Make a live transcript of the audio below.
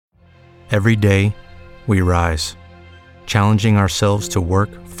Every day, we rise, challenging ourselves to work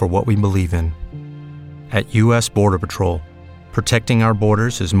for what we believe in. At U.S. Border Patrol, protecting our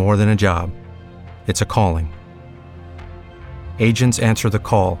borders is more than a job. It's a calling. Agents answer the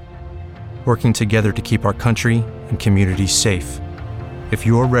call, working together to keep our country and communities safe. If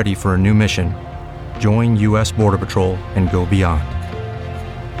you're ready for a new mission, join U.S. Border Patrol and go beyond.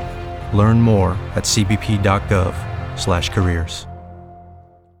 Learn more at cbp.gov/careers.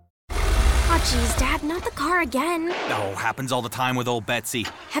 Oh, geez, Dad, not the car again. Oh, happens all the time with old Betsy.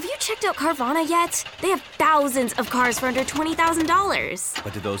 Have you checked out Carvana yet? They have thousands of cars for under $20,000.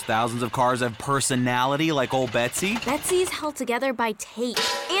 But do those thousands of cars have personality like old Betsy? Betsy's held together by tape.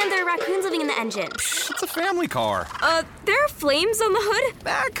 And there are raccoons living in the engine. It's a family car. There are flames on the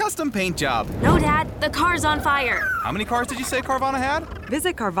hood? Custom paint job. No, Dad, the car's on fire. How many cars did you say Carvana had?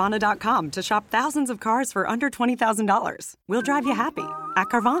 Visit Carvana.com to shop thousands of cars for under $20,000. We'll drive you happy at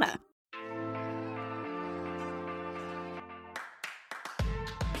Carvana.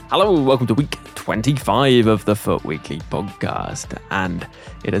 Hello, welcome to week 25 of the Foot Weekly podcast. And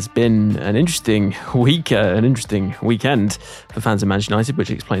it has been an interesting week, an interesting weekend for fans of Manchester United,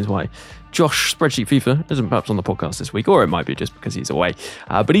 which explains why Josh, Spreadsheet FIFA, isn't perhaps on the podcast this week, or it might be just because he's away.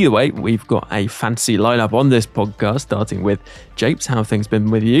 But either way, we've got a fancy lineup on this podcast, starting with Japes. How have things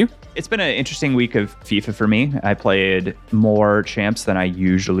been with you? It's been an interesting week of FIFA for me. I played more champs than I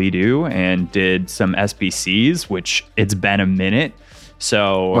usually do and did some SBCs, which it's been a minute.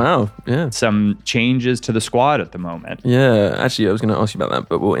 So, wow, yeah. Some changes to the squad at the moment. Yeah, actually, I was going to ask you about that,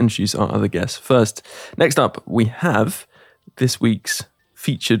 but we'll introduce our other guests first. Next up, we have this week's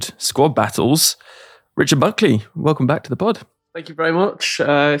featured squad battles. Richard Buckley, welcome back to the pod. Thank you very much.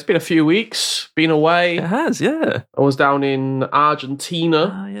 It's been a few weeks, been away. It has, yeah. I was down in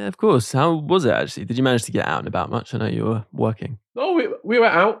Argentina. Yeah, of course. How was it, actually? Did you manage to get out and about much? I know you were working. No, we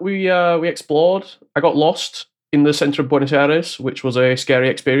went out. We explored. I got lost in the centre of Buenos Aires, which was a scary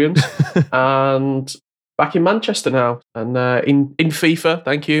experience. And back in Manchester now. And in FIFA,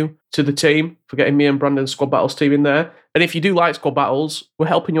 thank you to the team for getting me and Brandon's Squad Battles team in there. And if you do like Squad Battles, we're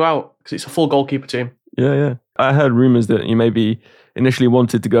helping you out because it's a full goalkeeper team. Yeah. I heard rumours that you maybe initially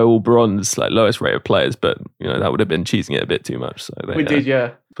wanted to go all bronze, like lowest rated players, but that would have been cheesing it a bit too much. So we did,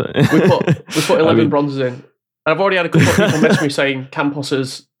 yeah. But we put 11 bronzes in. And I've already had a couple of people message me saying Campos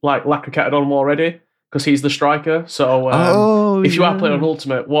has lacquer-catted on him already, because he's the striker. So if you are playing on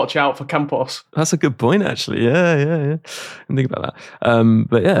Ultimate, watch out for Campos. That's a good point, actually. Yeah. I didn't think about that.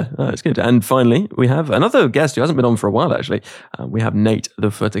 But yeah, it's good. And finally, we have another guest who hasn't been on for a while, actually. We have Nate, the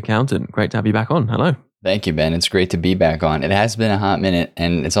Foot Accountant. Great to have you back on. Hello. Thank you, Ben. It's great to be back on. It has been a hot minute,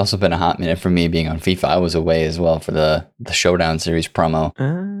 and it's also been a hot minute for me being on FIFA. I was away as well for the Showdown Series promo.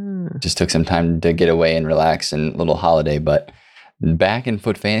 Just took some time to get away and relax and a little holiday, but back in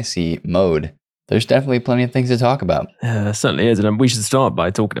Foot Fantasy mode. There's definitely plenty of things to talk about. There certainly is. And we should start by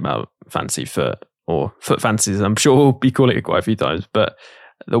talking about fancy foot, or foot fantasies. I'm sure we'll be calling it quite a few times, but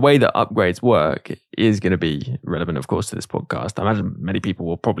the way that upgrades work is going to be relevant, of course, to this podcast. I imagine many people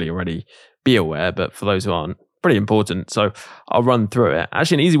will probably already be aware, but for those who aren't, pretty important. So I'll run through it.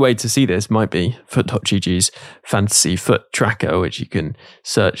 Actually, an easy way to see this might be Foot.gg's Fantasy Foot Tracker, which you can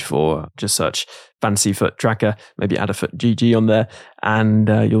search for. Just search Fantasy Foot Tracker, maybe add a Foot GG on there, and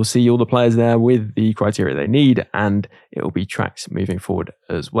you'll see all the players there with the criteria they need, and it will be tracked moving forward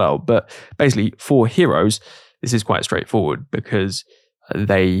as well. But basically, for heroes, this is quite straightforward because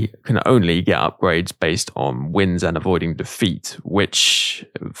they can only get upgrades based on wins and avoiding defeat, which,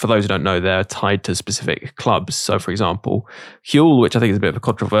 for those who don't know, they're tied to specific clubs. So, for example, Huel, which I think is a bit of a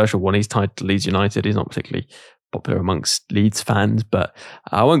controversial one, he's tied to Leeds United. He's not particularly popular amongst Leeds fans, but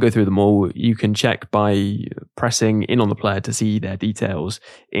I won't go through them all. You can check by pressing in on the player to see their details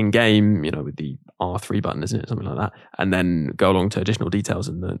in game, with the R3 button, isn't it? Something like that. And then go along to additional details,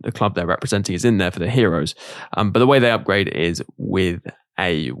 and the club they're representing is in there for the heroes. But the way they upgrade is with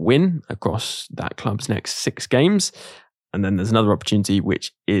a win across that club's next 6 games. And then there's another opportunity,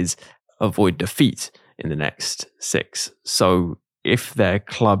 which is avoid defeat in the next 6. So if their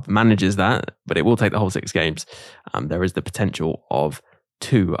club manages that, but it will take the whole 6 games, there is the potential of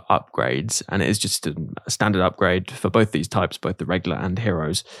 2 upgrades. And it is just a standard upgrade for both these types, both the regular and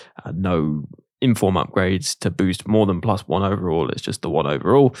heroes. No inform upgrades to boost more than +1 overall. It's just the 1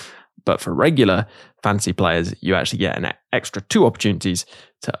 overall. But for regular fantasy players, you actually get an extra 2 opportunities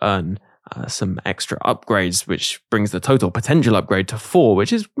to earn some extra upgrades, which brings the total potential upgrade to 4,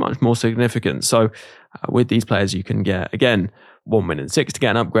 which is much more significant. So with these players, you can get, again, 1 win in 6 to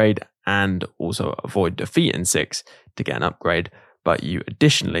get an upgrade, and also avoid defeat in 6 to get an upgrade. But you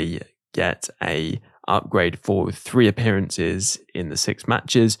additionally get a upgrade for 3 appearances in the 6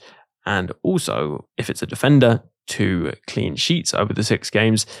 matches, And also, if it's a defender, 2 clean sheets over the 6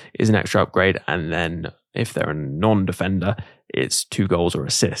 games is an extra upgrade. And then if they're a non-defender, it's 2 goals or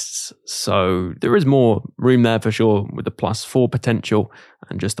assists. So there is more room there for sure with the +4 potential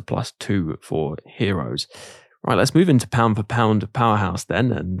and just the +2 for heroes. Right, let's move into pound for pound powerhouse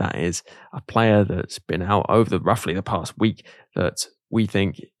then. And that is a player that's been out over roughly the past week that we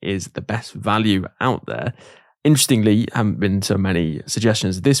think is the best value out there. Interestingly, haven't been so many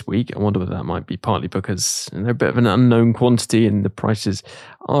suggestions this week. I wonder whether that might be partly because they're a bit of an unknown quantity and the prices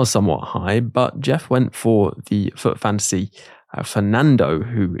are somewhat high. But Jeff went for the Foot Fantasy Fernando,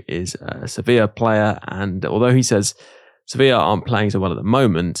 who is a Sevilla player. And although he says Sevilla aren't playing so well at the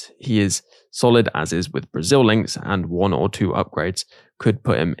moment, he is solid, as is with Brazil links, and 1 or 2 upgrades could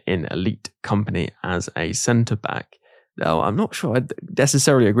put him in elite company as a centre-back. Now, I'm not sure I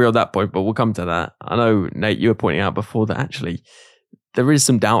necessarily agree on that point, but we'll come to that. I know, Nate, you were pointing out before that actually there is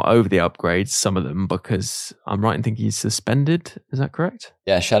some doubt over the upgrades, some of them, because I'm right in thinking he's suspended. Is that correct?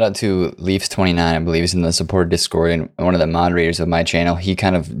 Yeah, shout out to Leafs29, I believe he's in the supporter Discord and one of the moderators of my channel. He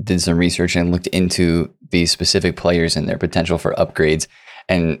kind of did some research and looked into these specific players and their potential for upgrades.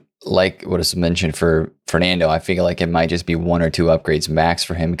 And like what was mentioned for Fernando, I feel like it might just be 1 or 2 upgrades max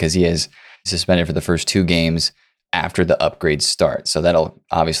for him because he is suspended for the first 2 games after the upgrades start. So that'll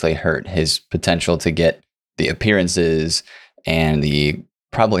obviously hurt his potential to get the appearances and the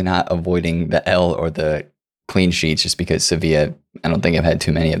probably not avoiding the L or the clean sheets just because Sevilla, I don't think I've had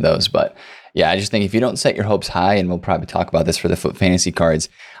too many of those. But yeah, I just think if you don't set your hopes high, and we'll probably talk about this for the Foot Fantasy cards,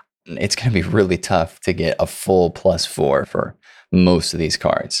 it's going to be really tough to get a full +4 for most of these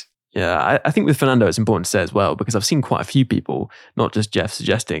cards. Yeah, I think with Fernando, it's important to say as well, because I've seen quite a few people, not just Jeff,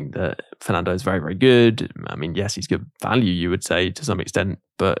 suggesting that Fernando is very, very good. I mean, yes, he's good value, you would say, to some extent,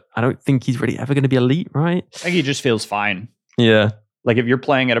 but I don't think he's really ever going to be elite, right? I think he just feels fine. Yeah. Like if you're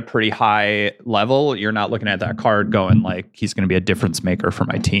playing at a pretty high level, you're not looking at that card going like, he's going to be a difference maker for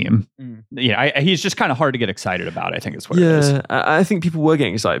my team. He's just kind of hard to get excited about, I think is what it is. Yeah, I think people were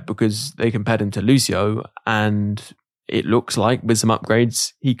getting excited because they compared him to Lucio, and it looks like with some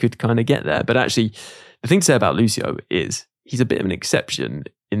upgrades, he could kind of get there. But actually, the thing to say about Lucio is he's a bit of an exception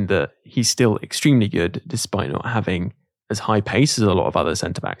in that he's still extremely good despite not having as high pace as a lot of other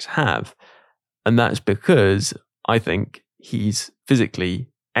centre-backs have. And that's because I think he's physically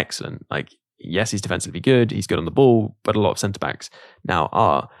excellent. Like, yes, he's defensively good, he's good on the ball, but a lot of centre-backs now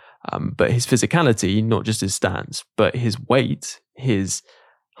are. But his physicality, not just his stance, but his weight, his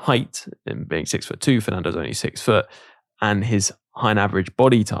height, and being 6'2", Fernando's only 6 foot, and his high and average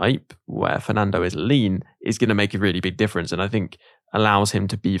body type, where Fernando is lean, is going to make a really big difference. And I think allows him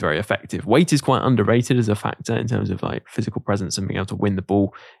to be very effective. Weight is quite underrated as a factor in terms of like physical presence and being able to win the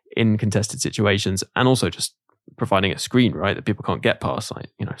ball in contested situations, and also just providing a screen, right, that people can't get past, like,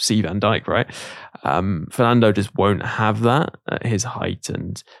 you know, see Van Dijk, right? Fernando just won't have that at his height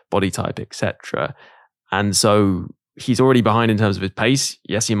and body type, etc. And so he's already behind in terms of his pace.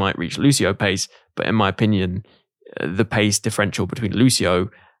 Yes, he might reach Lucio pace, but in my opinion, the pace differential between Lucio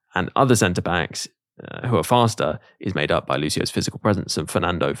and other centre-backs who are faster is made up by Lucio's physical presence, and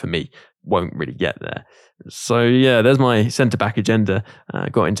Fernando, for me, won't really get there. So yeah, there's my centre-back agenda.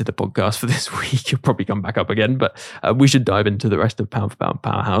 Got into the podcast for this week. You'll probably come back up again, but we should dive into the rest of Pound for Pound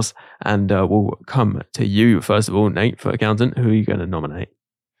Powerhouse, and we'll come to you first of all, Nate, for accountant. Who are you going to nominate?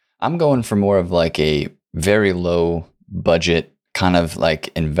 I'm going for more of like a very low budget kind of like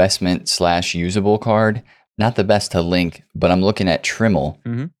investment / usable card. Not the best to link, but I'm looking at Trimmel.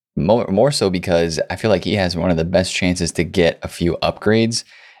 Mm-hmm. More so because I feel like he has one of the best chances to get a few upgrades,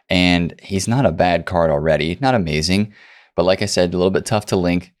 and he's not a bad card already. Not amazing, but like I said, a little bit tough to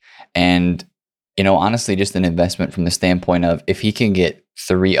link. And, you know, honestly, just an investment from the standpoint of if he can get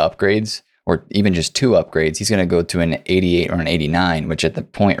 3 upgrades or even just 2 upgrades, he's going to go to an 88 or an 89, which at the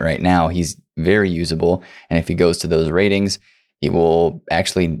point right now, he's very usable. And if he goes to those ratings, he will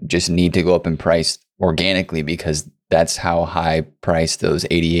actually just need to go up in price organically because that's how high priced those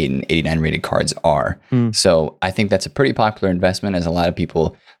 88 and 89 rated cards are. So I think that's a pretty popular investment, as a lot of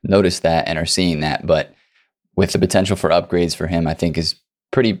people notice that and are seeing that. But with the potential for upgrades for him, I think is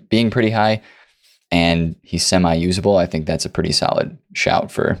being pretty high, and he's semi-usable. I think that's a pretty solid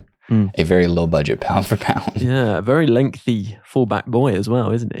shout for a very low budget pound for pound. Yeah, a very lengthy fullback boy as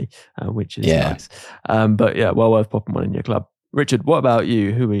well, isn't he? Which is nice. But yeah, well worth popping one in your club. Richard, what about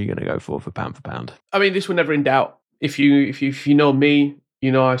you? Who are you going to go for pound for pound? I mean, this was never in doubt. If you know me,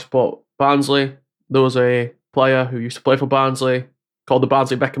 you know I support Barnsley. There was a player who used to play for Barnsley called the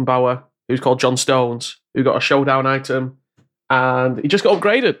Barnsley Beckenbauer, who's called John Stones, who got a showdown item, and he just got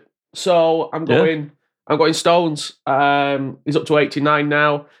upgraded. So I'm going Stones. He's up to 89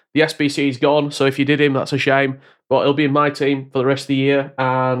 now. the SBC's gone, so if you did him, that's a shame. But he'll be in my team for the rest of the year,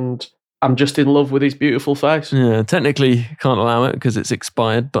 and I'm just in love with his beautiful face. Yeah, technically can't allow it because it's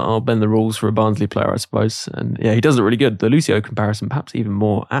expired, but I'll bend the rules for a Barnsley player, I suppose. And yeah, he does it really good. The Lucio comparison, perhaps even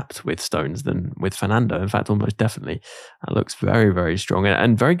more apt with Stones than with Fernando. In fact, almost definitely. That looks very, very strong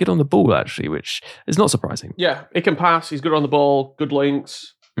and very good on the ball, actually, which is not surprising. Yeah, he can pass. He's good on the ball. Good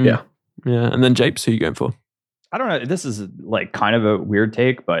links. Yeah. Yeah, and then Japes, who are you going for? I don't know. This is like kind of a weird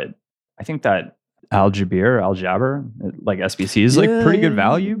take, but I think that Al Jabber, like SBC is like pretty good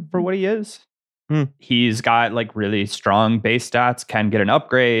value for what he is. He's got like really strong base stats, can get an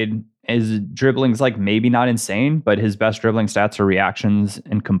upgrade. His dribbling's like maybe not insane, but his best dribbling stats are reactions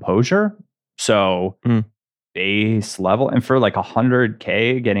and composure. So base level, and for like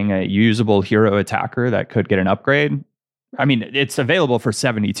 100K, getting a usable hero attacker that could get an upgrade. I mean, it's available for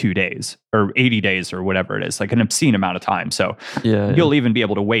 72 days or 80 days or whatever it is, like an obscene amount of time. So you'll even be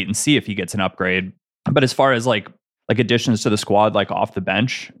able to wait and see if he gets an upgrade. But as far as like additions to the squad, like off the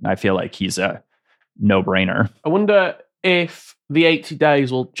bench, I feel like he's a no-brainer. I wonder if the 80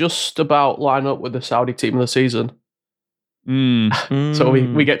 days will just about line up with the Saudi team of the season. So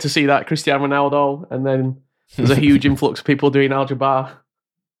we get to see that Cristiano Ronaldo, and then there's a huge influx of people doing Al Jabbar.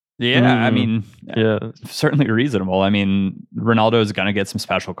 Yeah, I mean, certainly reasonable. I mean, Ronaldo is going to get some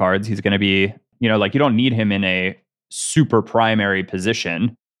special cards. He's going to be, like you don't need him in a super primary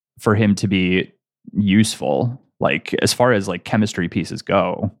position for him to be useful. Like as far as like chemistry pieces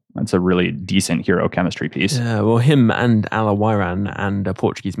go, that's a really decent hero chemistry piece. Yeah, well, him and Alawiran and a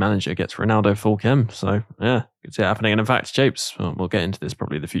Portuguese manager gets Ronaldo full chem. So yeah, could see it happening. And in fact, Japes, we'll get into this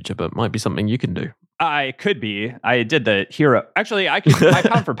probably in the future, but might be something you can do. I could be. I did the hero. Actually, I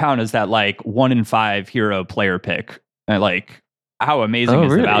pound for pound is that like 1 in 5 hero player pick. Like how amazing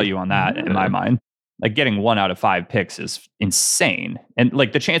is the value on that in my mind? Like getting 1 out of 5 picks is insane. And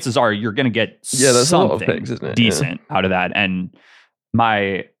like the chances are you're going to get that's a lot of picks, isn't it? Decent out of that. And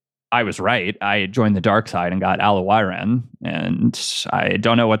I was right. I joined the dark side and got Alawiran. And I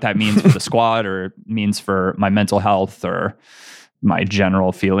don't know what that means for the squad or means for my mental health or my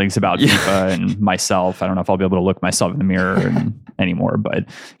general feelings about FIFA and myself. I don't know if I'll be able to look myself in the mirror anymore, but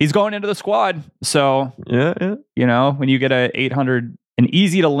he's going into the squad. So, when you get an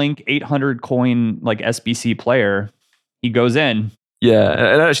easy to link 800 coin like SBC player, he goes in. Yeah,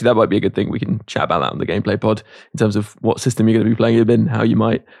 and actually that might be a good thing. We can chat about that on the gameplay pod in terms of what system you're going to be playing it in, how you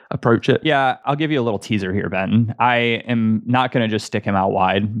might approach it. Yeah, I'll give you a little teaser here, Ben. I am not going to just stick him out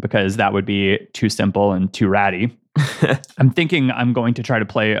wide because that would be too simple and too ratty. I'm thinking I'm going to try to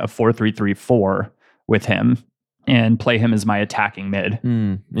play a 4-3-3-4 with him and play him as my attacking mid.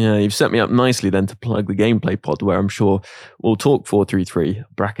 Yeah, you've set me up nicely then to plug the gameplay pod where I'm sure we'll talk 4-3-3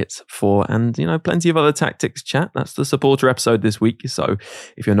 brackets 4 and, plenty of other tactics chat. That's the supporter episode this week. So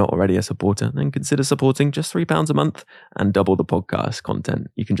if you're not already a supporter, then consider supporting just £3 a month and double the podcast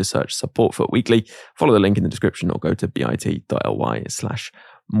content. You can just search Support Foot Weekly, follow the link in the description or go to bit.ly/more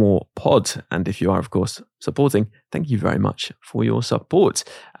pod. And if you are, of course, supporting, thank you very much for your support.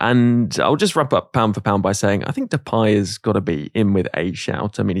 And I'll just wrap up pound for pound by saying I think Depay has got to be in with a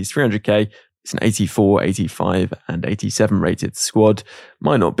shout. I mean, he's 300k. It's an 84, 85 and 87 rated squad.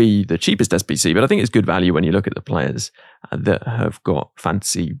 Might not be the cheapest SBC, but I think it's good value when you look at the players that have got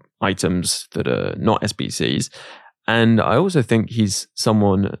fantasy items that are not SBCs. And I also think he's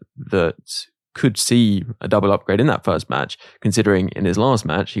someone that could see a double upgrade in that first match, considering in his last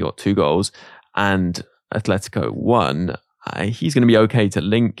match, he got 2 goals and Atletico won. He's going to be okay to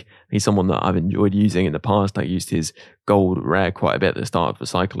link. He's someone that I've enjoyed using in the past. I used his gold rare quite a bit at the start of the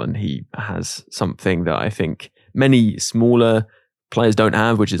cycle, and he has something that I think many smaller players don't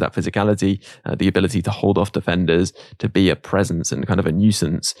have, which is that physicality, the ability to hold off defenders, to be a presence and kind of a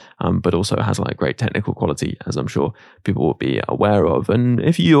nuisance, but also has like great technical quality, as I'm sure people will be aware of. And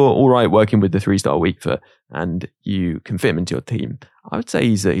if you're all right working with the 3-star weak foot and you can fit him into your team, I would say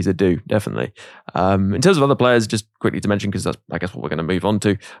he's a do, definitely. In terms of other players, just quickly to mention, because that's, I guess, what we're going to move on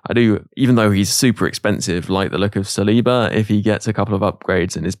to. I do, even though he's super expensive, like the look of Saliba. If he gets a couple of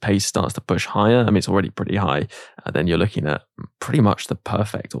upgrades and his pace starts to push higher, I mean, it's already pretty high, then you're looking at pretty much the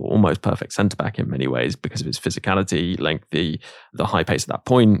perfect or almost perfect centre-back in many ways because of his physicality, length, the high pace at that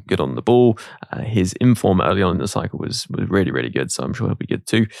point, good on the ball. His inform early on in the cycle was really, really good, so I'm sure he'll be good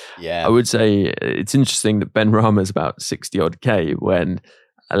too. Yeah. I would say it's interesting that Ben Rama is about 60-odd K when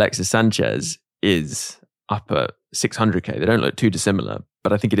Alexis Sanchez is up at 600k. They don't look too dissimilar,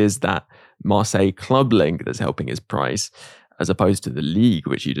 but I think it is that Marseille club link that's helping his price as opposed to the league,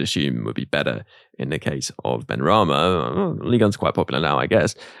 which you'd assume would be better in the case of Benrahma. Ligue 1's quite popular now, I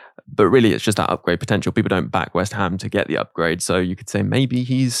guess. But really, it's just that upgrade potential. People don't back West Ham to get the upgrade. So you could say maybe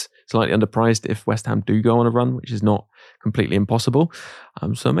he's slightly underpriced if West Ham do go on a run, which is not completely impossible.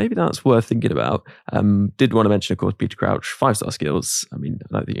 So maybe that's worth thinking about. Did want to mention, of course, Peter Crouch, 5-star skills. I mean,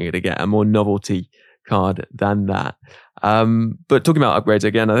 I don't think you're going to get a more novelty card than that. But talking about upgrades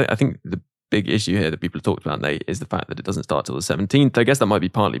again, I think the big issue here that people have talked about, Nate, is the fact that it doesn't start till the 17th. I guess that might be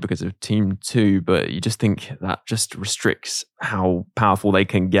partly because of Team 2, but you just think that just restricts how powerful they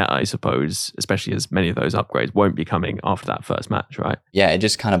can get, I suppose, especially as many of those upgrades won't be coming after that first match, right? Yeah, it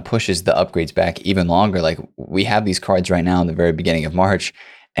just kind of pushes the upgrades back even longer. Like, we have these cards right now in the very beginning of March,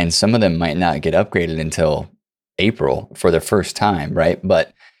 and some of them might not get upgraded until April for the first time, right?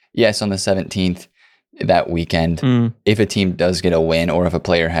 But yes, on the 17th, that weekend, if a team does get a win, or if a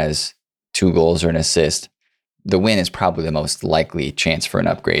player has 2 goals or an assist, the win is probably the most likely chance for an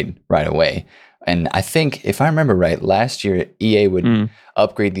upgrade right away. And I think, if I remember right, last year EA would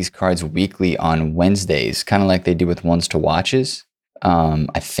upgrade these cards weekly on Wednesdays, kind of like they do with ones to watches.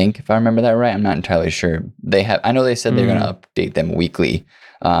 I think, if I remember that right, I'm not entirely sure. I know they said they're going to update them weekly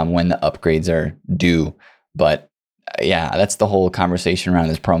when the upgrades are due. But yeah, that's the whole conversation around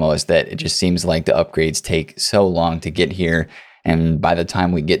this promo, is that it just seems like the upgrades take so long to get here. And by the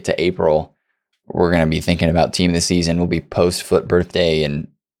time we get to April, we're going to be thinking about team of the season. We'll be post-Foot birthday, and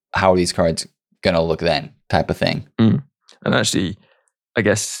how are these cards going to look then, type of thing. And actually, I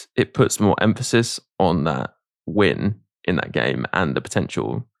guess it puts more emphasis on that win in that game and the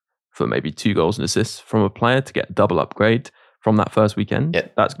potential for maybe 2 goals and assists from a player to get a double upgrade from that first weekend.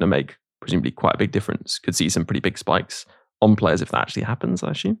 Yep. That's going to make presumably quite a big difference. Could see some pretty big spikes on players if that actually happens, I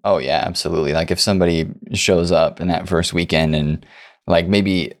assume. Oh yeah, absolutely. Like, if somebody shows up in that first weekend, and like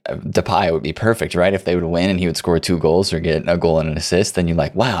maybe Depay would be perfect, right? If they would win and he would score 2 goals or get a goal and an assist, then you're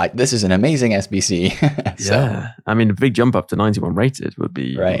like, wow, this is an amazing SBC. Yeah. I mean, a big jump up to 91 rated would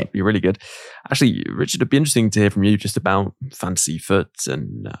be really good. Actually, Richard, it'd be interesting to hear from you just about Fantasy Foot,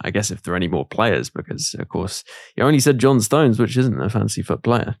 and I guess if there are any more players, because of course you only said John Stones, which isn't a Fantasy Foot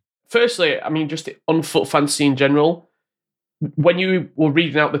player. Firstly, I mean, just on foot fantasy in general, when you were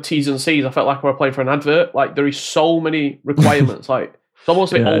reading out the T's and C's, I felt like I were playing for an advert. Like, there is so many requirements. Like, it's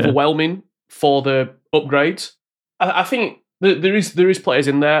almost a bit overwhelming for the upgrades. I think there is players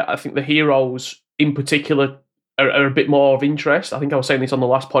in there. I think the heroes in particular are a bit more of interest. I think I was saying this on the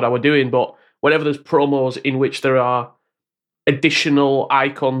last pod I were doing, but whenever there's promos in which there are additional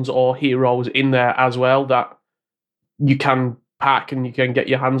icons or heroes in there as well that you can pack and you can get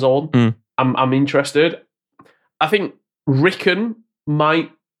your hands on, I'm interested. I think Ricken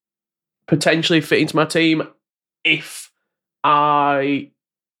might potentially fit into my team if I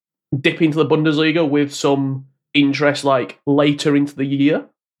dip into the Bundesliga with some interest, like later into the year.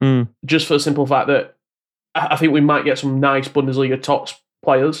 Just for the simple fact that I think we might get some nice Bundesliga tops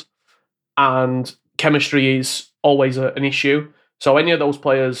players, and chemistry is always an issue. So any of those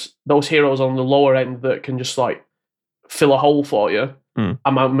players, those heroes on the lower end that can just like fill a hole for you,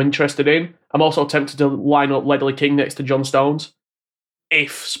 I'm interested in. I'm also tempted to line up Ledley King next to John Stones.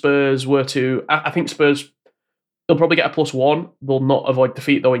 If Spurs were to... I think Spurs, they'll probably get a +1. They'll not avoid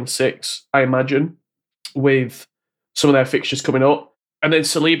defeat, though, in 6, I imagine, with some of their fixtures coming up. And then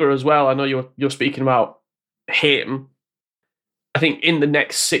Saliba as well. I know you're speaking about him. I think in the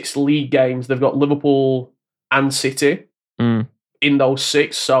next 6 league games, they've got Liverpool and City in those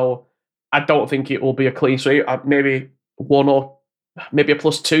 6. So I don't think it will be a clean sweep. Maybe 1 or maybe a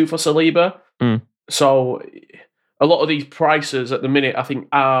 +2 for Saliba. So a lot of these prices at the minute, I think,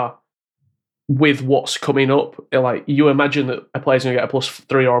 are with what's coming up. Like, you imagine that a player's going to get a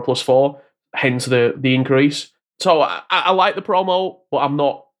 +3 or a +4, hence the increase. So I like the promo, but I'm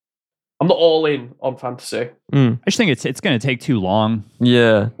not all in on fantasy. I just think it's going to take too long.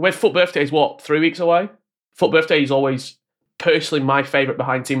 Yeah. With Foot Birthday is 3 weeks away? Foot Birthday is always personally my favourite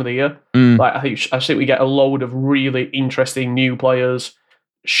behind Team of the Year. Like, I think we get a load of really interesting new players,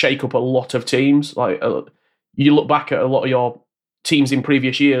 shake up a lot of teams. Like, you look back at a lot of your teams in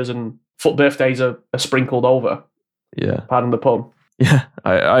previous years, and Foot Birthdays are sprinkled over. Yeah. Pardon the pun. Yeah,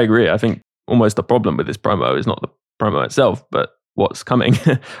 I agree. I think almost the problem with this promo is not the promo itself, but what's coming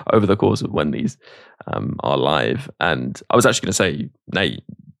over the course of when these are live. And I was actually going to say, Nate,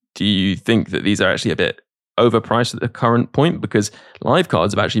 do you think that these are actually a bit overpriced at the current point? Because live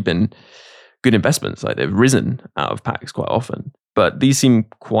cards have actually been good investments. Like, they've risen out of packs quite often, but these seem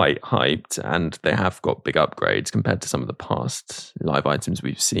quite hyped, and they have got big upgrades compared to some of the past live items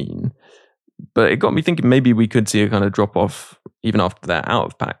we've seen. But it got me thinking maybe we could see a kind of drop off even after they're out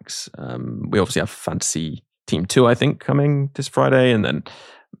of packs. We obviously have Fantasy Team 2, I think, coming this Friday, and then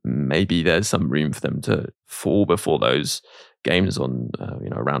maybe there's some room for them to fall before those games on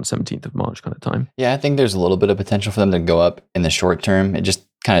around 17th of March kind of time. Yeah, I think there's a little bit of potential for them to go up in the short term. It just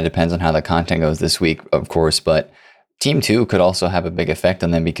kind of depends on how the content goes this week, of course. But Team 2 could also have a big effect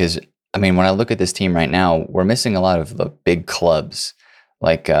on them because, I mean, when I look at this team right now, we're missing a lot of the big clubs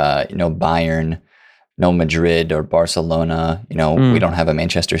like, Bayern, no Madrid or Barcelona. We don't have a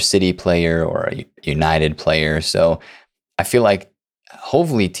Manchester City player or a United player. So I feel like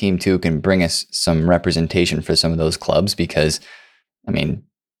hopefully Team 2 can bring us some representation for some of those clubs because, I mean,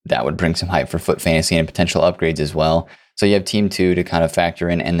 that would bring some hype for Foot Fantasy and potential upgrades as well. So you have Team 2 to kind of factor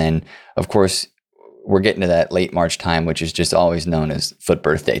in. And then, of course, we're getting to that late March time, which is just always known as Foot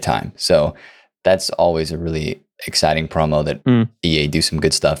Birthday time. So that's always a really exciting promo that EA do some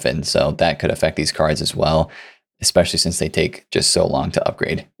good stuff in. So that could affect these cards as well, especially since they take just so long to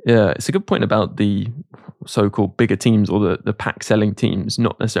upgrade. Yeah, it's a good point about the so-called bigger teams or the pack selling teams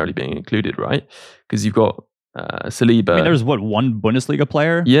not necessarily being included, right? Because you've got Saliba. I mean, there's one Bundesliga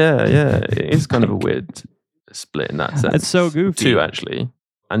player? Yeah. It's kind of a weird split in that sense. It's so goofy. Two, actually.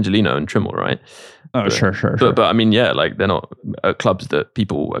 Angelino and Trimmel, right? Oh, sure. But I mean, yeah, like they're not clubs that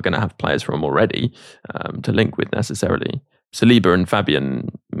people are going to have players from already to link with necessarily. Saliba and Fabian,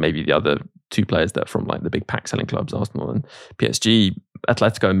 maybe the other two players that are from like the big pack selling clubs, Arsenal and PSG,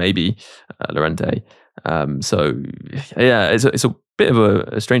 Atletico, maybe Lorente. So yeah, it's a bit of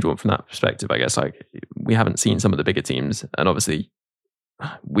a strange one from that perspective, I guess. Like we haven't seen some of the bigger teams, and obviously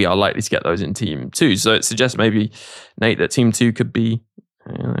we are likely to get those in Team 2. So it suggests maybe, Nate, that Team 2 could be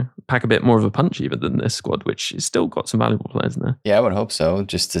pack a bit more of a punch even than this squad, which has still got some valuable players in there. Yeah, I would hope so,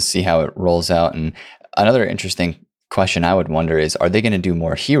 just to see how it rolls out. And another interesting question I would wonder is, are they going to do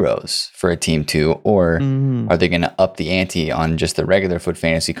more heroes for a Team 2, or are they going to up the ante on just the regular Foot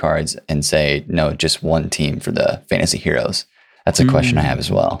Fantasy cards and say, no, just one team for the fantasy heroes? That's a question I have as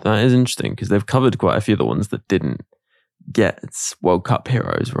well. That is interesting because they've covered quite a few of the ones that didn't get World Cup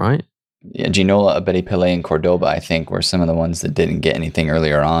heroes, right? Yeah, Ginola, Abedi Pele, and Cordoba, I think, were some of the ones that didn't get anything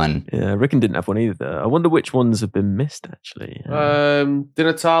earlier on. Yeah, Rickon didn't have one either. I wonder which ones have been missed, actually. Di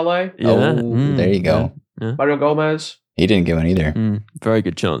Natale. Yeah. There you go. Yeah. Mario Gomez. He didn't get one either. Very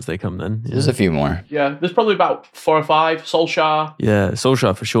good chance they come then. Yeah. There's a few more. Yeah, there's probably about 4 or 5. Solskjaer. Yeah,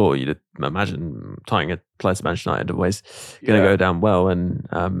 Solskjaer for sure. You'd imagine tying a player to Manchester United always going to go down well. And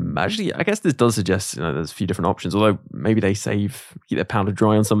actually, I guess this does suggest there's a few different options, although maybe they keep their powder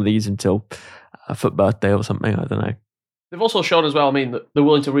dry on some of these until a Foot Birthday or something. I don't know. They've also shown as well, I mean, that they're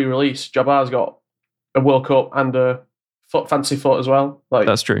willing to re-release. Jabbar's got a World Cup and a Fancy Foot as well. Like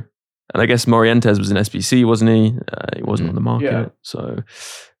that's true. And I guess Morientes was an SBC, wasn't he? He wasn't on the market. Yeah. So,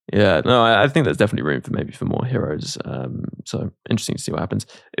 yeah, no, I think there's definitely room for more heroes. So interesting to see what happens.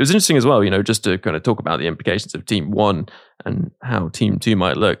 It was interesting as well, just to kind of talk about the implications of Team 1 and how Team 2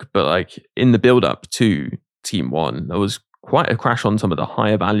 might look. But like in the build-up to Team 1, there was quite a crash on some of the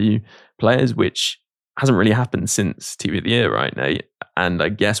higher value players, which hasn't really happened since Team of the Year, right, Nate? And I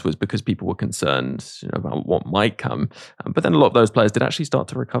guess was because people were concerned about what might come. But then a lot of those players did actually start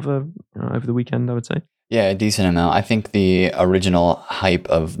to recover over the weekend, I would say. Yeah, a decent amount. I think the original hype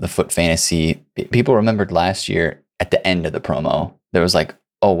of the Foot Fantasy, people remembered last year at the end of the promo, there was like,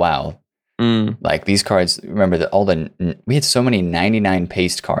 oh, wow. Like these cards, remember that we had so many 99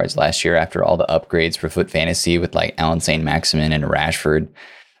 paste cards last year after all the upgrades for Foot Fantasy with like Alan St. Maximin and Rashford.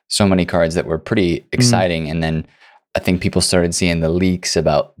 So many cards that were pretty exciting. And then I think people started seeing the leaks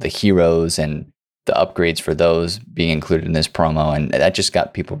about the heroes and the upgrades for those being included in this promo. And that just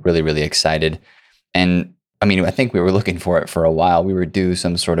got people really, really excited. And I mean, I think we were looking for it for a while. We were due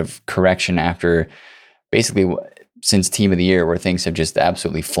some sort of correction after basically since Team of the Year where things have just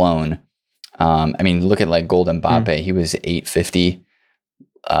absolutely flown. I mean, look at like Golden Mbappe. He was 850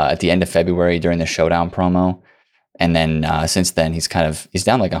 at the end of February during the Showdown promo. And then since then, he's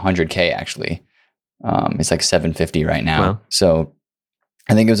down like 100K actually. It's like 750 right now. Wow. So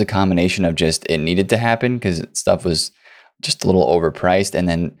I think it was a combination of just it needed to happen because stuff was just a little overpriced. And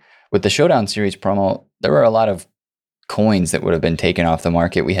then with the Showdown Series promo, there were a lot of coins that would have been taken off the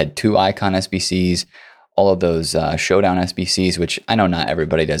market. We had 2 Icon SBCs, all of those Showdown SBCs, which I know not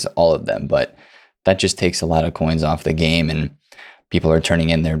everybody does all of them, but that just takes a lot of coins off the game. And people are turning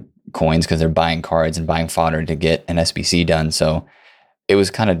in their coins because they're buying cards and buying fodder to get an SBC done. So it was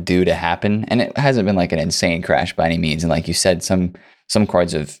kind of due to happen, and it hasn't been like an insane crash by any means. And like you said, some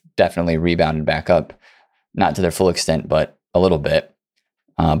cards have definitely rebounded back up, not to their full extent, but a little bit.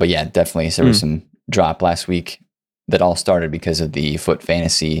 But yeah, definitely there was some drop last week that all started because of the Foot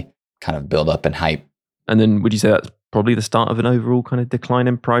Fantasy kind of build up and hype. And then would you say that's probably the start of an overall kind of decline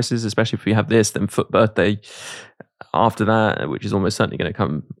in prices, especially if we have this, then Foot Birthday after that, which is almost certainly going to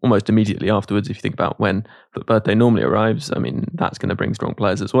come almost immediately afterwards, if you think about when the birthday normally arrives, I mean, that's going to bring strong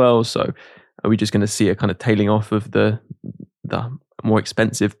players as well. So are we just going to see a kind of tailing off of the more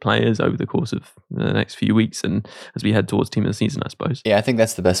expensive players over the course of the next few weeks and as we head towards team of the season, I suppose? Yeah, I think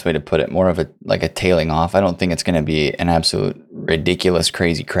that's the best way to put it. More of a tailing off. I don't think it's going to be an absolute ridiculous,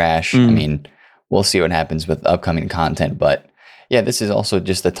 crazy crash. I mean, we'll see what happens with upcoming content. But yeah, this is also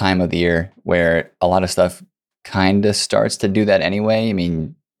just the time of the year where a lot of stuff kind of starts to do that anyway. I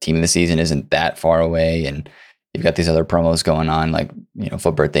mean, team of the season isn't that far away, and you've got these other promos going on, like,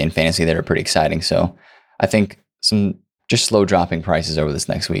 Foot Birthday and Fantasy, that are pretty exciting. So I think some just slow dropping prices over this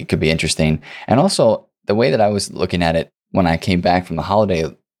next week could be interesting. And also, the way that I was looking at it when I came back from the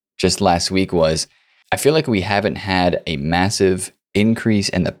holiday just last week was, I feel like we haven't had a massive increase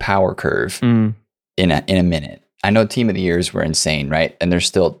in the power curve in a minute. I know team of the years were insane, right? And they're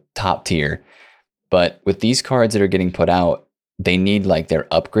still top tier. But with these cards that are getting put out, they need like their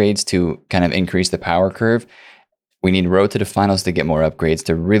upgrades to kind of increase the power curve. We need Road to the Finals to get more upgrades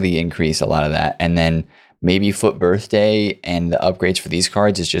to really increase a lot of that. And then maybe Foot Birthday and the upgrades for these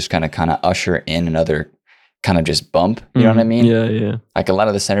cards is just kind of usher in another kind of just bump. You know what I mean? Yeah, yeah. Like a lot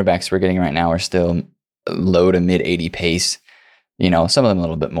of the center backs we're getting right now are still low to mid 80 pace. Some of them a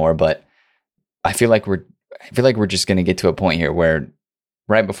little bit more, but I feel like we're just going to get to a point here where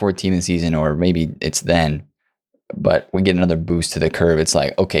right before team of the season, or maybe it's then, but we get another boost to the curve. It's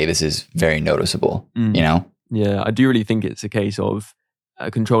like, okay, this is very noticeable, Yeah, I do really think it's a case of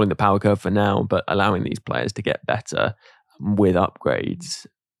controlling the power curve for now, but allowing these players to get better with upgrades.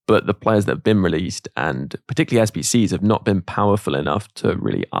 But the players that have been released, and particularly SBCs, have not been powerful enough to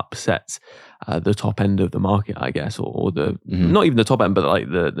really upset the top end of the market, I guess, or the not even the top end, but like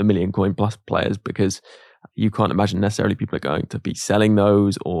the million coin plus players, because you can't imagine necessarily people are going to be selling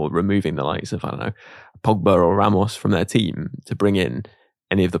those or removing the likes of, I don't know, Pogba or Ramos from their team to bring in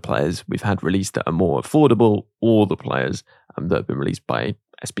any of the players we've had released that are more affordable, or the players that have been released by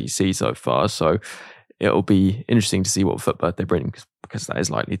SBC so far. So it'll be interesting to see what Foot Birthday brings, because that is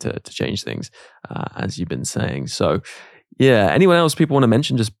likely to change things, as you've been saying. So yeah, anyone else people want to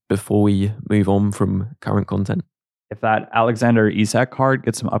mention just before we move on from current content? If that Alexander Isak card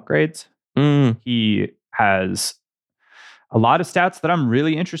gets some upgrades, he has a lot of stats that I'm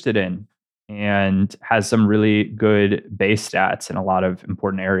really interested in, and has some really good base stats in a lot of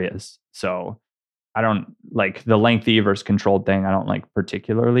important areas. So I don't like the lengthy versus controlled thing. I don't like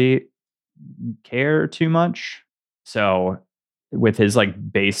particularly care too much. So with his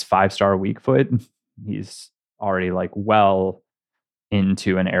like base 5-star weak foot, he's already like well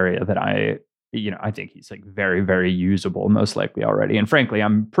into an area that I think he's like very, very usable, most likely already. And frankly,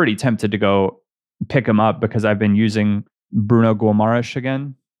 I'm pretty tempted to go pick him up because I've been using Bruno Guimaraes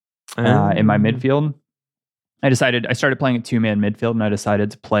again in my midfield. I started playing a 2-man midfield, and I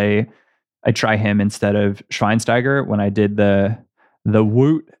decided I try him instead of Schweinsteiger when I did the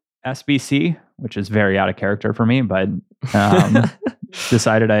Woot SBC, which is very out of character for me, but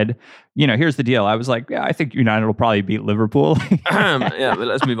decided here's the deal. I was like, yeah, I think United will probably beat Liverpool. Yeah, but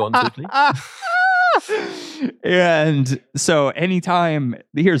let's move on swiftly. And so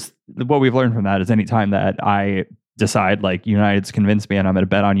here's what we've learned from that is anytime that I decide like United's convinced me and I'm going to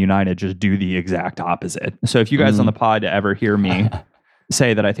bet on United, just do the exact opposite. So if you guys on the pod ever hear me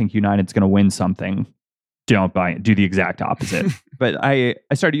say that I think United's going to win something, don't buy it. Do the exact opposite. But I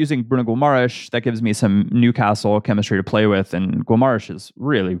started using Bruno Guimaraes. That gives me some Newcastle chemistry to play with. And Guimaraes is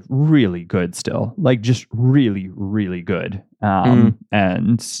really, really good still. Like just really, really good.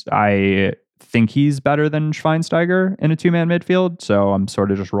 And I think he's better than Schweinsteiger in a 2-man midfield. So I'm sort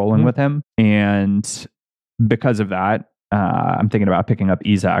of just rolling with him. And because of that, I'm thinking about picking up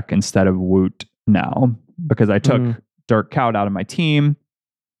Isak instead of Woot now, because I took Dirk Kuyt out of my team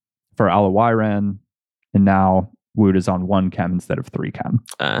for Alawiran, and now Woot is on 1 chem instead of 3 chem.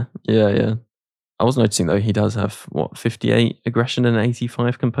 Yeah. I was noticing though, he does have 58 aggression and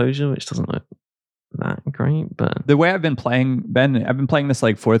 85 composure, which doesn't look that great. But the way I've been playing, Ben, I've been playing this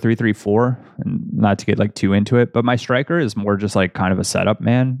like 4-3-3-4, and not to get like too into it, but my striker is more just like kind of a setup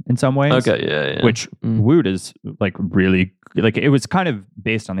man in some ways. Okay, yeah. Which Woot is like really, like it was kind of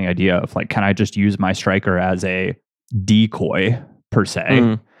based on the idea of like, can I just use my striker as a decoy per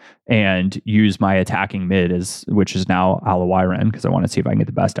se, and use my attacking mid which is now Alawiran, because I want to see if I can get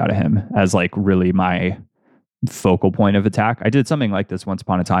the best out of him as like really my focal point of attack. I did something like this once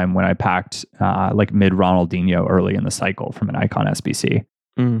upon a time when I packed like mid Ronaldinho early in the cycle from an Icon SBC.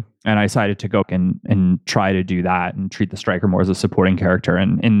 And I decided to go and try to do that and treat the striker more as a supporting character.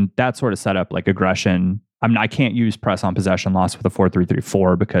 And in that sort of setup, like aggression, I can't use press on possession loss with a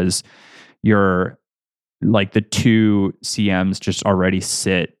 4-3-3-4 because you're like the two CMs just already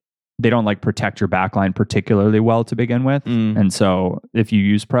sit. They don't like protect your backline particularly well to begin with. And so if you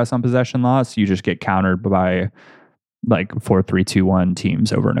use press on possession loss, you just get countered by like 4-3-2-1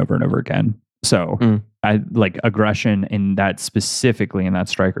 teams over and over and over again. So I like aggression in that, specifically in that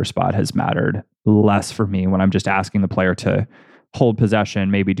striker spot, has mattered less for me when I'm just asking the player to hold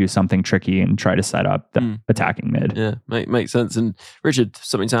possession, maybe do something tricky and try to set up the attacking mid. Yeah, makes sense. And Richard,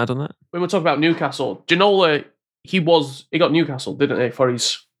 something to add on that? When we talk about Newcastle, Ginola, he got Newcastle, didn't he, for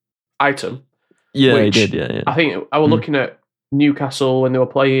his item? Yeah, he did. Yeah. I think I was looking at Newcastle when they were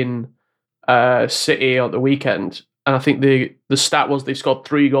playing City on the weekend, and I think the stat was they've scored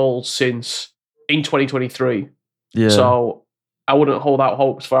 3 goals in 2023. Yeah. So I wouldn't hold out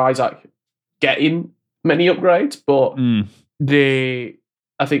hopes for Isaac getting many upgrades, but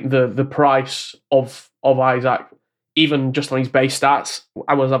I think the price of Isaac, even just on his base stats,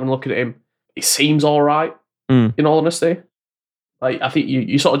 I was having a look at him. It seems all right. In all honesty, like I think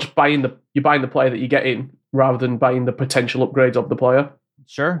you sort of just buying the player that you get in rather than buying the potential upgrades of the player.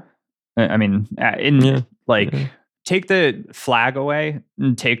 Sure. I mean, take the flag away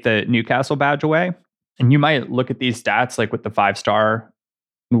and take the Newcastle badge away, and you might look at these stats like with the 5-star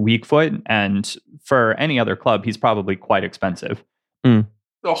weak foot, and for any other club, he's probably quite expensive.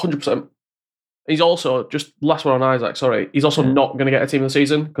 100%. He's also, just last one on Isaac, sorry, he's also not going to get a team of the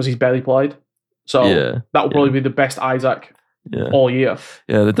season because he's barely played. So that will probably be the best Isaac all year.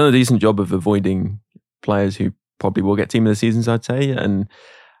 Yeah, they've done a decent job of avoiding players who probably will get team of the seasons, I'd say. And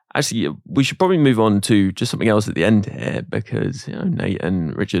actually, we should probably move on to just something else at the end here, because Nate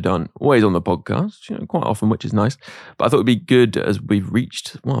and Richard aren't always on the podcast, quite often, which is nice. But I thought it'd be good, as we've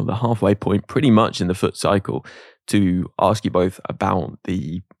reached the halfway point pretty much in the foot cycle, to ask you both about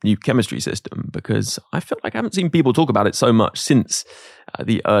the new chemistry system, because I feel like I haven't seen people talk about it so much since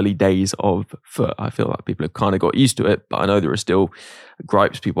the early days of foot. I feel like people have kind of got used to it, but I know there are still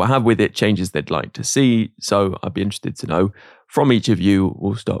gripes people have with it, changes they'd like to see. So I'd be interested to know from each of you.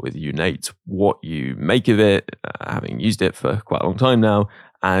 We'll start with you, Nate, what you make of it, having used it for quite a long time now,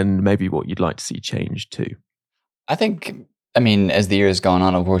 and maybe what you'd like to see changed too. I mean, as the year has gone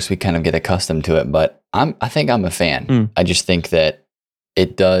on, of course, we kind of get accustomed to it, but I think I'm a fan. I just think that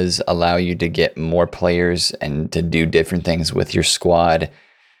it does allow you to get more players and to do different things with your squad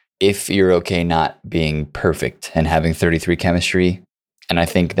if you're okay not being perfect and having 33 chemistry. And I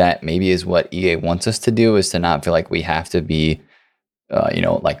think that maybe is what EA wants us to do, is to not feel like we have to be,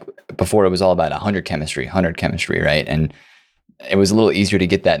 like before it was all about 100 chemistry, right? And it was a little easier to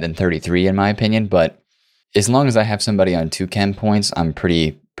get that than 33, in my opinion, but as long as I have somebody on 2 chem points, I'm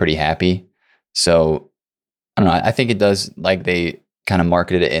pretty happy. So I don't know. I think it does, like they kind of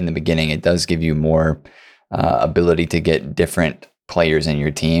marketed it in the beginning, it does give you more ability to get different players in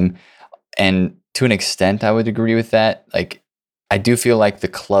your team. And to an extent, I would agree with that. Like, I do feel like the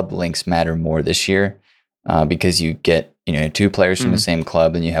club links matter more this year because you get 2 players from the same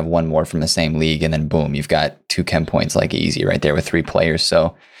club, and you have 1 more from the same league, and then boom, you've got 2 chem points like easy right there with 3 players.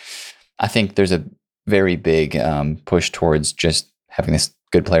 So I think there's a very big push towards just having this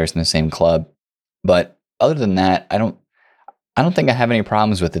good players in the same club. But other than that, I don't think I have any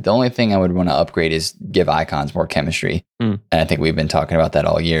problems with it. The only thing I would want to upgrade is give icons more chemistry. And I think we've been talking about that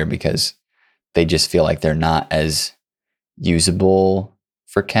all year, because they just feel like they're not as usable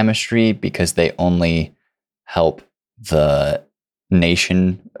for chemistry, because they only help the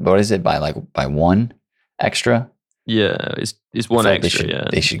nation. What is it, by 1 extra? Yeah, it's 1 extra.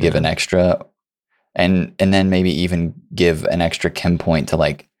 They should give an extra. And then maybe even give an extra chem point to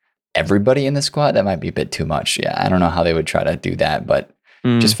like everybody in the squad. That might be a bit too much. Yeah, I don't know how they would try to do that, but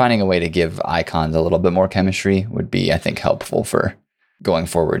just finding a way to give icons a little bit more chemistry would be, I think, helpful for going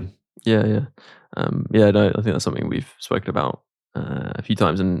forward. Yeah. No, I think that's something we've spoken about a few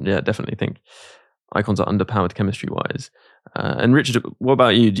times, and definitely think icons are underpowered chemistry-wise. And Richard, what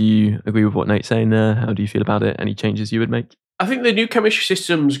about you? Do you agree with what Nate's saying there? How do you feel about it? Any changes you would make? I think the new chemistry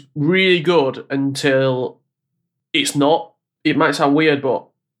system's really good until it's not. It might sound weird, but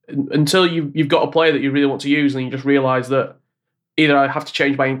until you've got a player that you really want to use, and you just realise that either I have to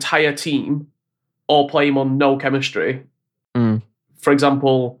change my entire team or play him on no chemistry. For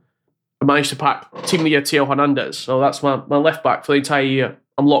example, I managed to pack Team of the Year Tio Hernandez, so that's my left back for the entire year.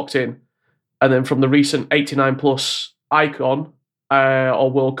 I'm locked in. And then from the recent 89 plus icon or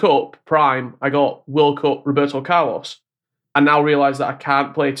World Cup Prime, I got World Cup Roberto Carlos. I now realise that I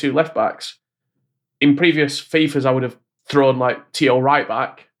can't play 2 left backs. In previous FIFAs, I would have thrown like Tio right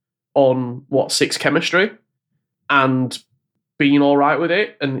back on 6 chemistry and been all right with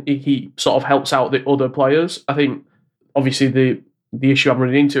it. And he sort of helps out the other players. I think obviously the issue I'm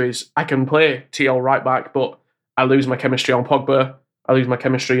running into is I can play TL right back, but I lose my chemistry on Pogba. I lose my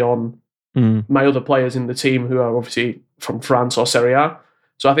chemistry on my other players in the team who are obviously from France or Serie A.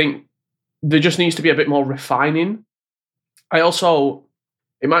 So I think there just needs to be a bit more refining.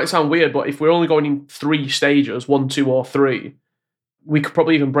 It might sound weird, but if we're only going in 3 stages, 1, 2, or 3, we could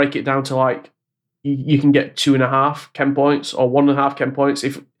probably even break it down to like you can get 2.5 chem points or 1.5 chem points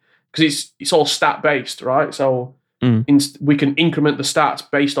because it's all stat based, right? So we can increment the stats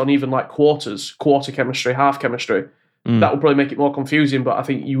based on even like quarter chemistry, half chemistry. That would probably make it more confusing, but I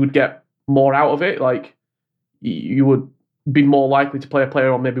think you would get more out of it. Like you would be more likely to play a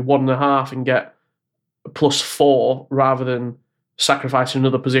player on maybe 1.5 and get a +4 rather than sacrificing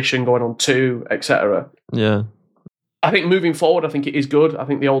another position going on 2, etc. Yeah. I think moving forward, I think it is good. I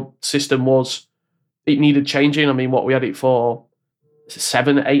think the old system it needed changing. I mean, we had it for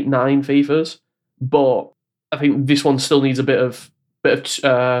 7, 8, 9 FIFAs, but I think this one still needs a bit of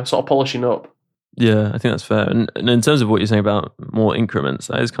sort of polishing up. Yeah, I think that's fair. And in terms of what you're saying about more increments,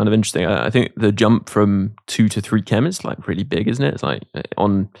 that is kind of interesting. I think the jump from 2 to 3 chem is like really big, isn't it? It's like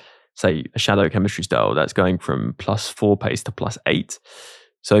on, say, a shadow chemistry style, that's going from +4 pace to +8.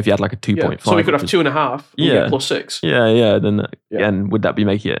 So if you had like a 2.5, so we could have 2.5, get +6. Yeah. Then again, would that be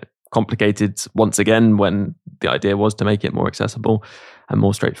making it complicated once again when the idea was to make it more accessible and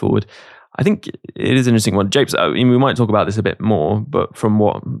more straightforward? I think it is an interesting one. Japes, I mean, we might talk about this a bit more, but from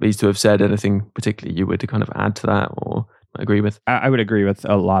what these two have said, anything particularly you would to kind of add to that or agree with? I would agree with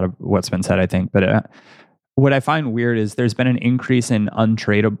a lot of what's been said, I think. But what I find weird is there's been an increase in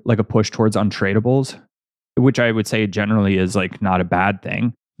untradeable, like a push towards untradables, which I would say generally is like not a bad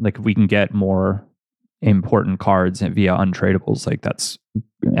thing. Like if we can get more important cards via untradables, like that's,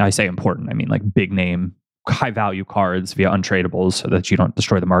 I say important, I mean like big name, high value cards via untradables so that you don't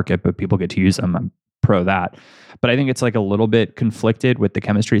destroy the market, but people get to use them. I'm pro that. But I think it's like a little bit conflicted with the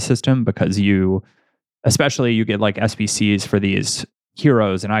chemistry system because especially you get like SBCs for these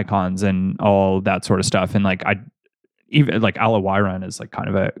heroes and icons and all that sort of stuff. And like even like Alawiran is like kind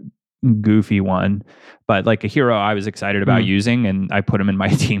of a goofy one, but like a hero I was excited about using, and I put him in my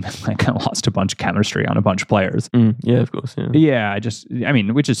team and like I lost a bunch of chemistry on a bunch of players. Yeah, of course. I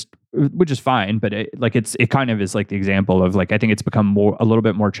mean, which is fine, but it kind of is like the example of like I think it's become a little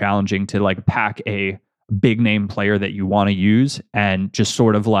bit more challenging to like pack a big name player that you want to use and just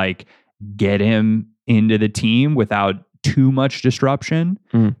sort of like get him into the team without too much disruption.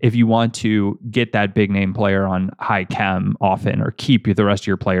 If you want to get that big name player on high chem often or keep the rest of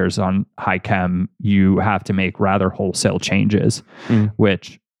your players on high chem, you have to make rather wholesale changes,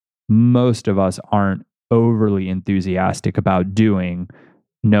 which most of us aren't overly enthusiastic about doing,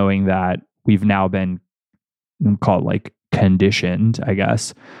 knowing that we've now been called like conditioned, I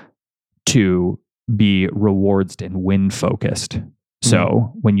guess, to be rewards and win focused.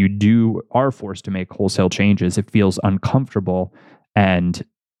 So when you are forced to make wholesale changes, it feels uncomfortable, and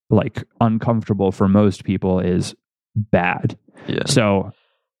like uncomfortable for most people is bad. Yeah. So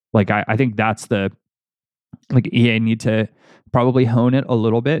like, I think that's EA need to probably hone it a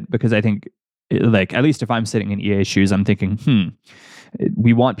little bit, because I think like, at least if I'm sitting in EA's shoes, I'm thinking,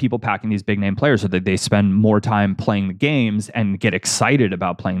 we want people packing these big name players so that they spend more time playing the games and get excited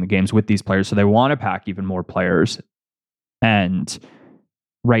about playing the games with these players. So they want to pack even more players. And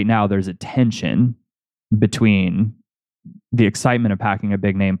right now there's a tension between the excitement of packing a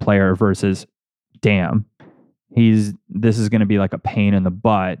big name player versus, damn, this is going to be like a pain in the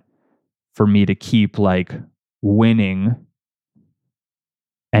butt for me to keep like winning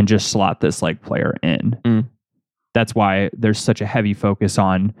and just slot this like player in. That's why there's such a heavy focus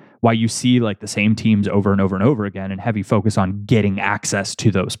on why you see like the same teams over and over and over again, and heavy focus on getting access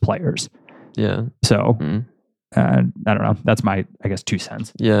to those players. Yeah. So I don't know. That's my, I guess, 2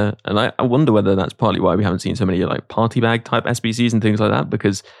 cents. Yeah. And I wonder whether that's partly why we haven't seen so many like party bag type SBCs and things like that.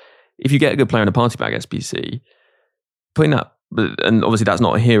 Because if you get a good player in a party bag SBC, putting that, and obviously that's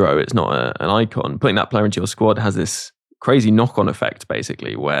not a hero, it's not an icon, putting that player into your squad has this crazy knock-on effect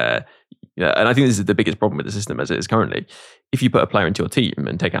basically where, and I think this is the biggest problem with the system as it is currently. If you put a player into your team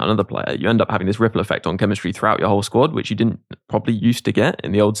and take out another player, you end up having this ripple effect on chemistry throughout your whole squad, which you didn't probably used to get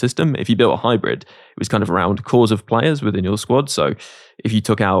in the old system. If you built a hybrid, it was kind of around cores of players within your squad. So if you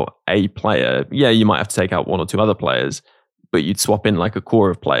took out a player, you might have to take out 1 or 2 other players, but you'd swap in like a core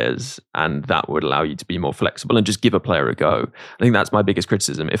of players, and that would allow you to be more flexible and just give a player a go. I think that's my biggest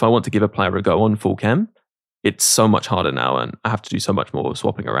criticism. If I want to give a player a go on full chem, it's so much harder now, and I have to do so much more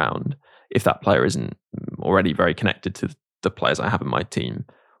swapping around if that player isn't already very connected to the players I have in my team.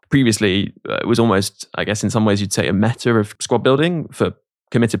 Previously, it was almost, I guess in some ways you'd say, a meta of squad building for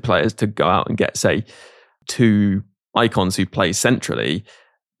committed players to go out and get, say, 2 icons who play centrally,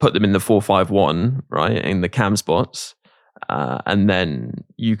 put them in the 4-5-1, right, in the cam spots. And then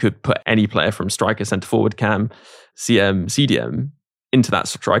you could put any player from striker, centre forward, cam, CM, CDM into that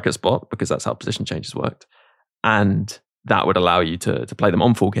striker spot, because that's how position changes worked. And that would allow you to play them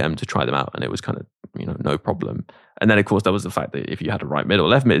on full cam, to try them out. And it was kind of, no problem. And then, of course, there was the fact that if you had a right mid or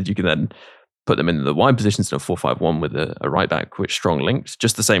left mid, you can then put them in the wide positions in a 4-5-1 with a right back, which strong links,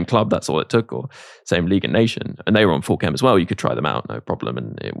 just the same club, that's all it took, or same league and nation. And they were on full cam as well. You could try them out, no problem.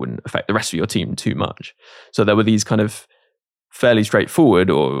 And it wouldn't affect the rest of your team too much. So there were these kind of fairly straightforward,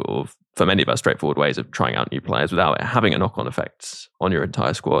 or for many of us, straightforward ways of trying out new players without it having a knock-on effect on your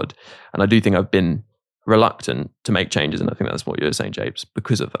entire squad. And I do think I've been reluctant to make changes, and I think that's what you're saying, Japes,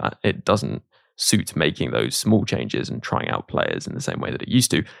 because of that. It doesn't suit making those small changes and trying out players in the same way that it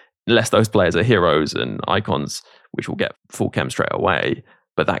used to, unless those players are heroes and icons, which will get full chem straight away,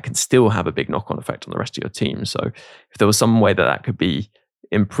 but that can still have a big knock-on effect on the rest of your team. So if there was some way that could be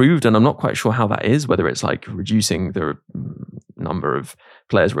improved, and I'm not quite sure how that is, whether it's like reducing the number of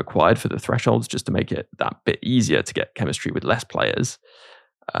players required for the thresholds just to make it that bit easier to get chemistry with less players,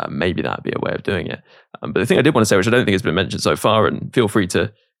 maybe that'd be a way of doing it. But the thing I did want to say, which I don't think has been mentioned so far, and feel free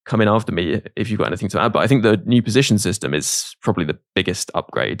to come in after me if you've got anything to add, but I think the new position system is probably the biggest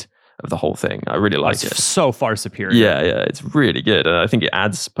upgrade of the whole thing. I really like it. So far superior. Yeah, it's really good. And I think it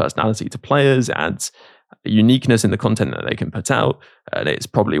adds personality to players, it adds uniqueness in the content that they can put out, and it's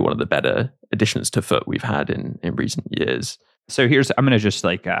probably one of the better additions to Foot we've had in recent years. So I'm going to just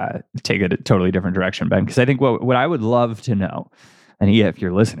take it a totally different direction, Ben, because I think what I would love to know, and if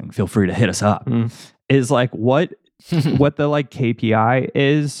you're listening, feel free to hit us up, is like what the like KPI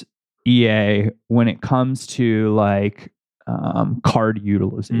is EA when it comes to like card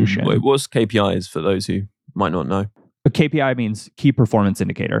utilization. Wait, what's KPIs for those who might not know? A KPI means key performance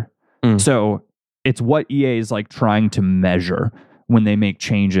indicator. So it's what EA is like trying to measure when they make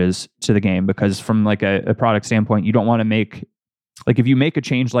changes to the game, because from like a product standpoint, you don't want to make, like, if you make a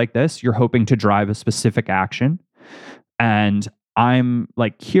change like this, you're hoping to drive a specific action. And I'm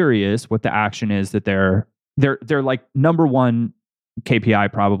like curious what the action is that they're like, number one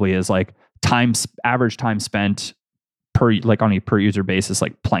KPI probably is like average time spent per, like on a per user basis,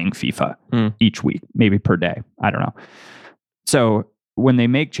 like playing FIFA each week, maybe per day. I don't know. So when they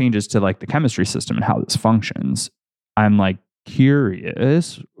make changes to like the chemistry system and how this functions, I'm like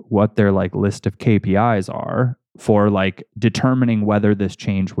curious what their like list of KPIs are for like determining whether this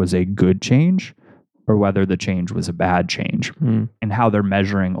change was a good change or whether the change was a bad change, and how they're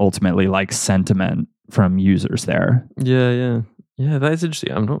measuring ultimately like sentiment from users there. Yeah, that is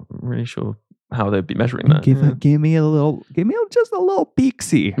interesting. I'm not really sure how they'd be measuring that. Give me just a little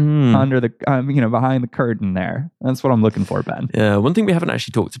peeksy under the behind the curtain there. That's what I'm looking for, Ben. Yeah, one thing we haven't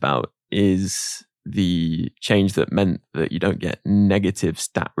actually talked about is the change that meant that you don't get negative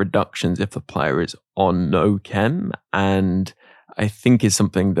stat reductions if the player is on no chem, and I think is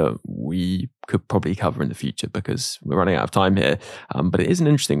something that we could probably cover in the future because we're running out of time here. But it is an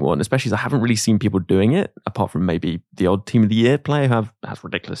interesting one, especially as I haven't really seen people doing it, apart from maybe the odd Team of the Year player who has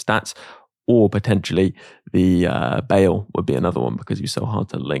ridiculous stats, or potentially the Bale would be another one because he's so hard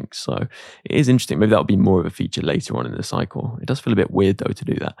to link. So it is interesting. Maybe that'll be more of a feature later on in the cycle. It does feel a bit weird though to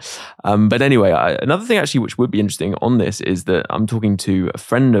do that. But anyway, another thing actually which would be interesting on this is that I'm talking to a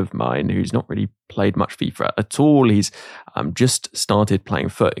friend of mine who's not really played much FIFA at all. He's just started playing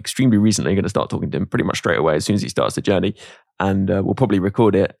Foot extremely recently. I'm going to start talking to him pretty much straight away as soon as he starts the journey. And we'll probably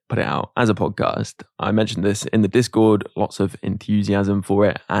record it, put it out as a podcast. I mentioned this in the Discord, lots of enthusiasm for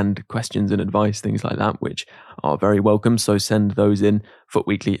it and questions and advice, things like that, which are very welcome. So send those in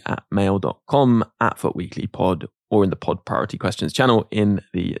footweekly@mail.com, @footweeklypod, or in the Pod Priority Questions channel in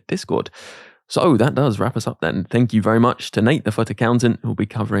the Discord. So that does wrap us up then. Thank you very much to Nate, the Foot accountant, who'll be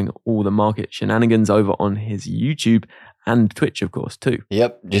covering all the market shenanigans over on his YouTube and Twitch, of course, too.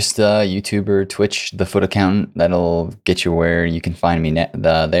 Yep, just YouTube or Twitch, the Foot accountant. That'll get you where you can find me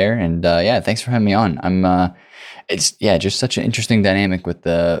there. And thanks for having me on. It's just such an interesting dynamic with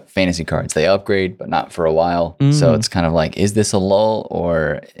the fantasy cards. They upgrade, but not for a while. So it's kind of like, is this a lull,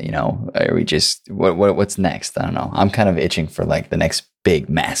 or are we just what's next? I don't know. I'm kind of itching for like the next big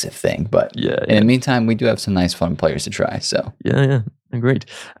massive thing, but in the meantime, we do have some nice fun players to try. So yeah. Agreed.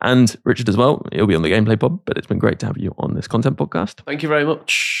 And Richard as well. He'll be on the Gameplay Pod, but it's been great to have you on this content podcast. Thank you very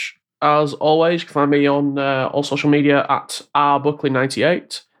much. As always, you can find me on all social media at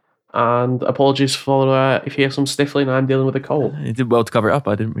rbuckley98. And apologies for if you hear some sniffling, I'm dealing with a cold. You did well to cover it up.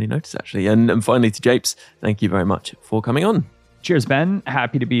 I didn't really notice, actually. And finally to Japes, thank you very much for coming on. Cheers, Ben.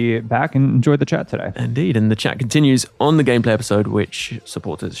 Happy to be back and enjoy the chat today. Indeed, and the chat continues on the gameplay episode, which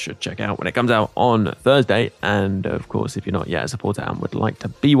supporters should check out when it comes out on Thursday. And of course, if you're not yet a supporter and would like to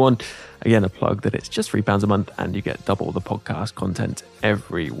be one, again, a plug that it's just £3 a month and you get double the podcast content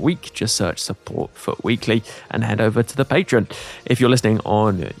every week. Just search Support Foot Weekly and head over to the Patreon. If you're listening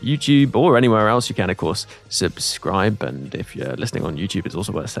on YouTube or anywhere else, you can, of course, subscribe. And if you're listening on YouTube, it's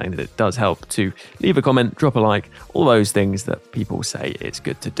also worth saying that it does help to leave a comment, drop a like, all those things that people say it's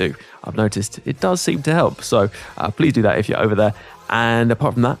good to do. I've noticed it does seem to help. So please do that if you're over there. And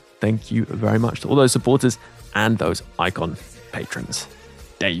apart from that, thank you very much to all those supporters and those icon patrons.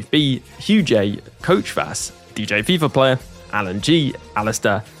 Dave B, Hugh J, Coach Vass, DJ FIFA Player, Alan G,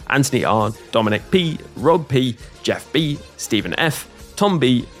 Alistair, Anthony R, Dominic P, Rob P, Jeff B, Stephen F, Tom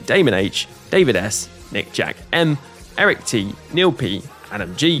B, Damon H, David S, Nick Jack M, Eric T, Neil P,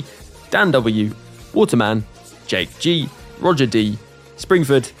 Adam G, Dan W, Waterman, Jake G, Roger D,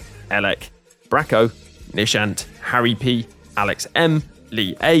 Springford, Alec, Bracco, Nishant, Harry P, Alex M,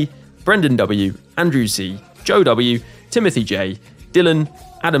 Lee A, Brendan W, Andrew C, Joe W, Timothy J, Dylan,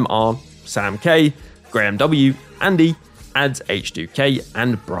 Adam R, Sam K, Graham W, Andy, Ads H2K,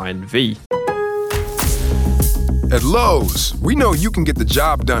 and Brian V. At Lowe's, we know you can get the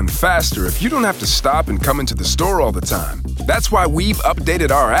job done faster if you don't have to stop and come into the store all the time. That's why we've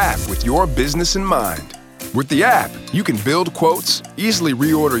updated our app with your business in mind. With the app, you can build quotes, easily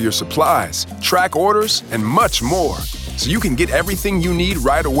reorder your supplies, track orders, and much more. So you can get everything you need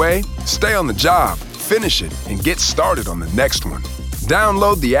right away, stay on the job, finish it, and get started on the next one.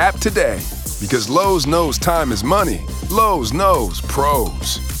 Download the app today, because Lowe's knows time is money. Lowe's knows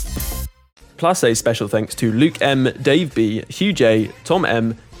pros. Plus a special thanks to Luke M, Dave B, Hugh J, Tom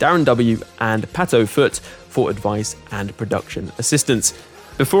M, Darren W, and Pato Foot for advice and production assistance.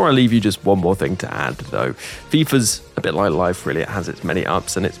 Before I leave you, just one more thing to add, though. FIFA's a bit like life, really. It has its many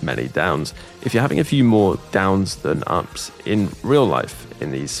ups and its many downs. If you're having a few more downs than ups in real life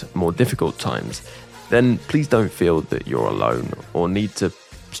in these more difficult times, then please don't feel that you're alone or need to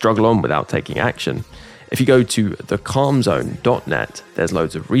struggle on without taking action. If you go to thecalmzone.net, there's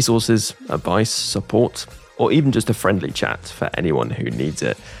loads of resources, advice, support, or even just a friendly chat for anyone who needs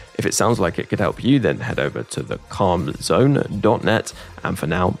it. If it sounds like it could help you, then head over to thecalmzone.net. And for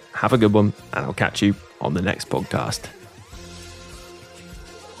now, have a good one, and I'll catch you on the next podcast.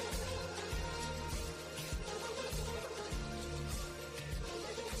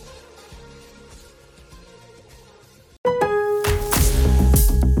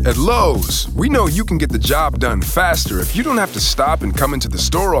 At Lowe's, we know you can get the job done faster if you don't have to stop and come into the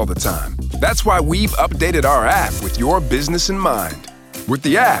store all the time. That's why we've updated our app with your business in mind. With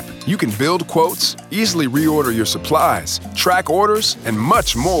the app, you can build quotes, easily reorder your supplies, track orders, and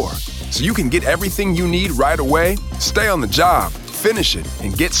much more. So you can get everything you need right away, stay on the job, finish it,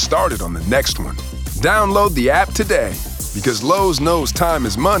 and get started on the next one. Download the app today, because Lowe's knows time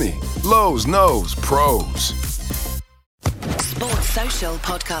is money. Lowe's knows pros. Sports Social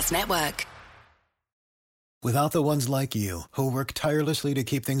Podcast Network. Without the ones like you, who work tirelessly to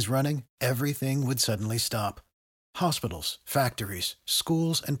keep things running, everything would suddenly stop. Hospitals, factories,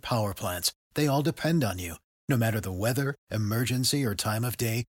 schools, and power plants, they all depend on you. No matter the weather, emergency, or time of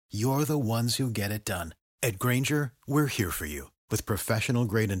day, you're the ones who get it done. At Grainger, we're here for you with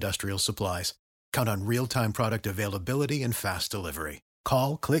professional-grade industrial supplies. Count on real-time product availability and fast delivery.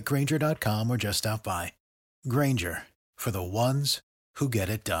 Call, click Grainger.com, or just stop by. Grainger, for the ones who get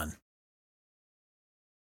it done.